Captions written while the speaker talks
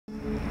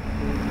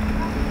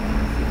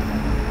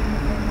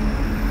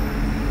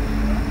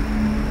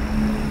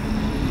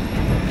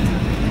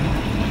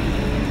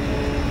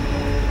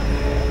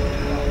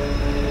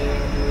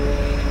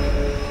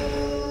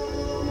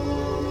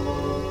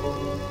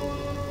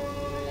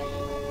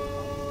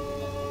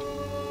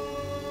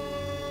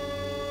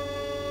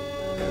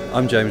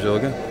I'm James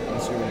Auger.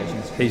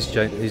 He's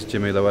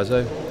Jimmy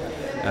Loizeau,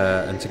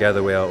 and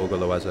together we are Auger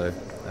Loizeau.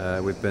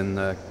 We've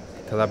been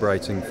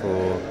collaborating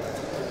for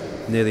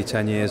nearly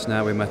 10 years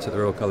now. We met at the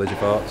Royal College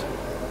of Art,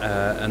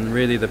 and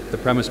really the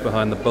premise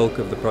behind the bulk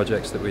of the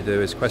projects that we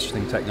do is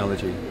questioning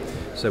technology.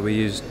 So we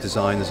use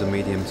design as a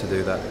medium to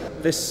do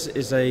that. This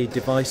is a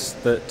device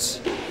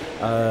that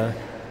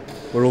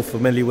we're all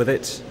familiar with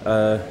it.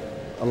 A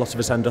lot of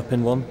us end up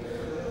in one.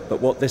 But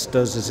what this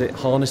does is it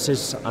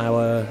harnesses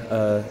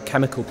our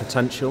chemical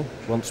potential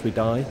once we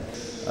die.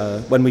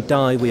 When we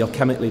die, we are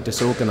chemically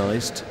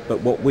disorganised, but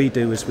what we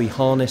do is we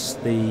harness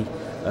the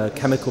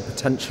chemical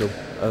potential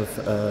of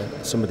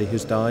somebody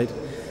who's died,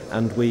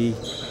 and we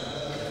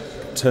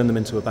turn them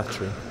into a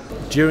battery.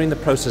 During the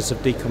process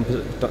of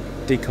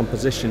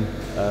decomposition,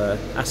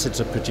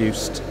 acids are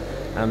produced,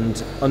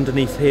 and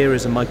underneath here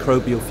is a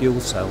microbial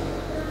fuel cell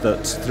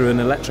that, through an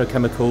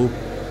electrochemical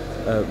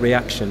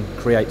reaction,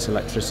 creates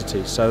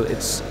electricity. So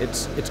it's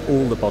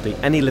all the body.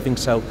 Any living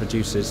cell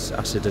produces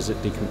acid as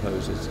it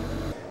decomposes.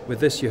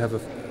 With this, you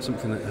have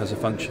something that has a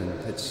function.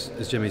 It's,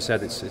 as Jimmy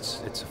said, it's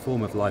a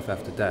form of life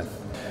after death.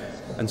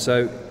 And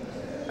so,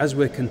 as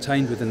we're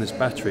contained within this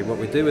battery, what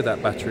we do with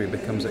that battery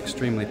becomes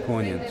extremely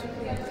poignant.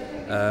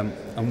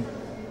 And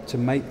to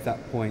make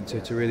that point,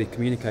 to really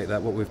communicate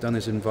that, what we've done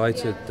is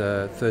invited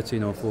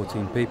 13 or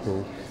 14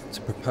 people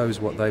to propose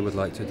what they would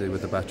like to do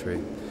with the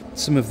battery.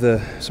 Some of the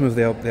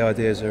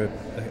ideas are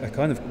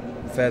kind of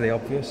fairly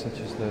obvious, such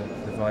as the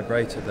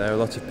vibrator there. A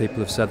lot of people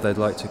have said they'd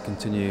like to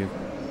continue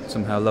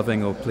somehow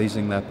loving or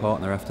pleasing their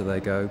partner after they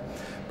go.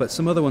 But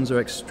some other ones are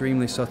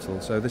extremely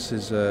subtle. So this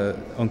is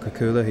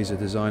Auger, he's a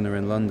designer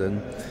in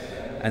London,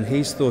 and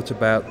he's thought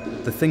about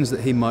the things that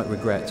he might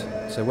regret.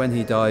 So when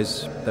he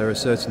dies, there are a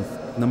certain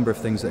number of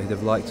things that he'd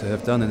have liked to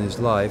have done in his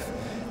life,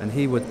 and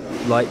he would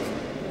like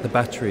the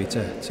battery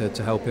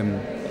to help him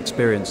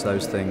experience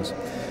those things.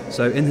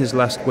 So in his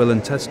last will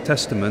and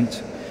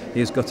testament, he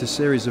has got a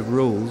series of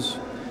rules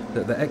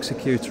that the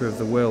executor of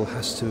the will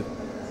has to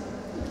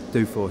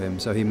do for him.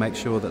 So he makes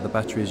sure that the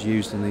battery is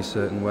used in these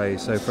certain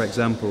ways. So for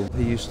example,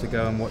 he used to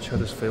go and watch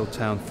Huddersfield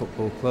Town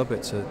Football Club.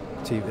 It's a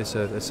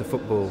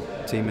football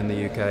team in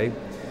the UK.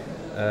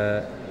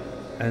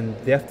 And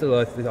the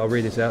Afterlife, I'll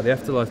read it out, the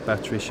Afterlife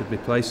battery should be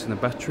placed in a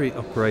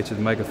battery-operated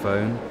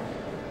megaphone.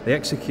 The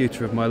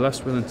executor of my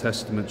last will and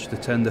testament should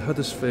attend the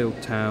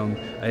Huddersfield Town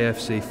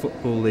AFC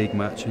Football League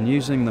match and,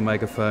 using the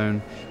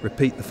megaphone,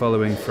 repeat the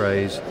following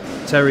phrase: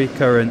 Terry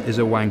Curran is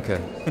a wanker,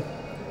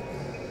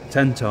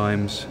 10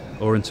 times,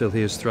 or until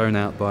he is thrown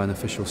out by an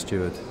official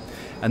steward.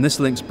 And this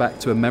links back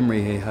to a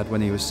memory he had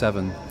when he was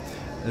 7.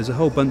 There's a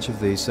whole bunch of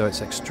these, so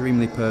it's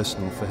extremely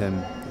personal for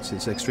him.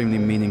 It's extremely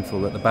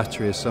meaningful that the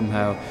battery is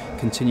somehow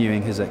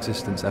continuing his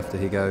existence after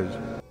he goes.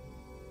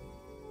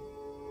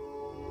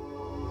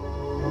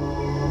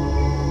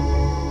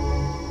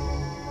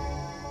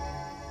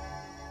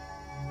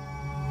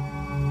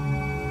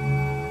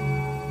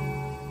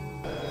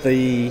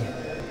 The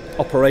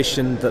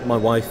operation that my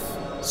wife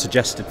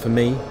suggested for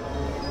me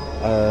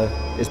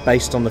is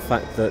based on the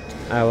fact that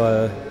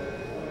our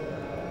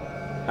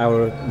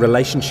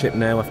relationship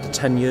now, after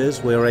 10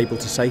 years, we are able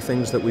to say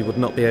things that we would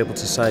not be able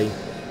to say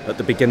at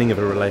the beginning of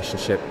a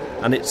relationship,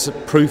 and it's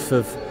proof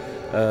that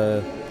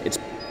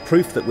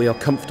we are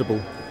comfortable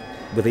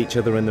with each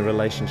other in the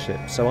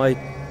relationship. So I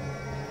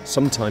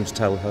sometimes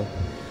tell her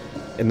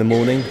in the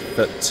morning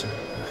that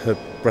her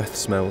breath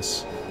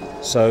smells.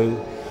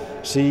 So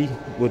she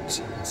would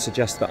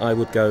suggest that I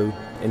would go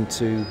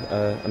into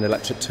an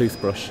electric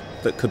toothbrush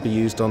that could be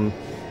used on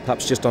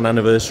perhaps just on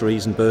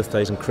anniversaries and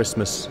birthdays and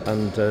Christmas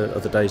and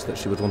other days that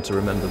she would want to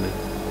remember me.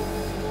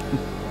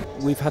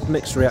 We've had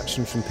mixed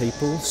reactions from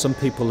people. Some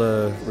people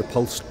are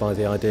repulsed by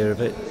the idea of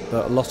it,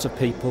 but a lot of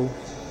people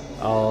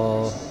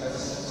are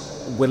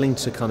willing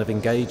to kind of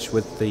engage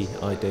with the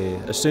idea.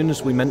 As soon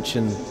as we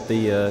mention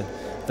the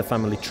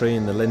family tree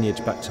and the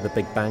lineage back to the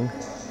Big Bang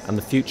and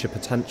the future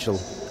potential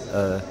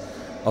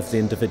of the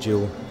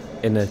individual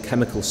in a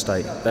chemical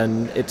state,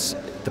 then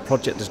the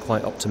project is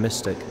quite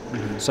optimistic.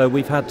 Mm-hmm. So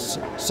we've had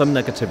some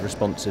negative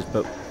responses,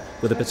 but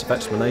with a bit of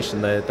explanation,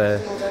 they're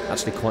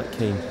actually quite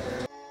keen.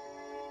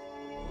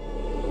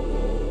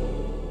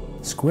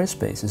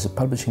 Squarespace is a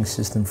publishing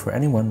system for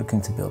anyone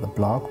looking to build a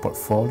blog,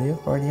 portfolio,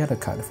 or any other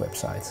kind of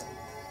website.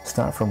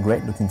 Start from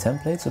great-looking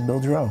templates or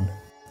build your own.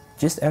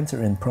 Just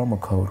enter in promo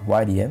code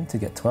YDM to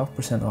get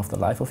 12% off the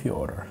life of your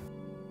order.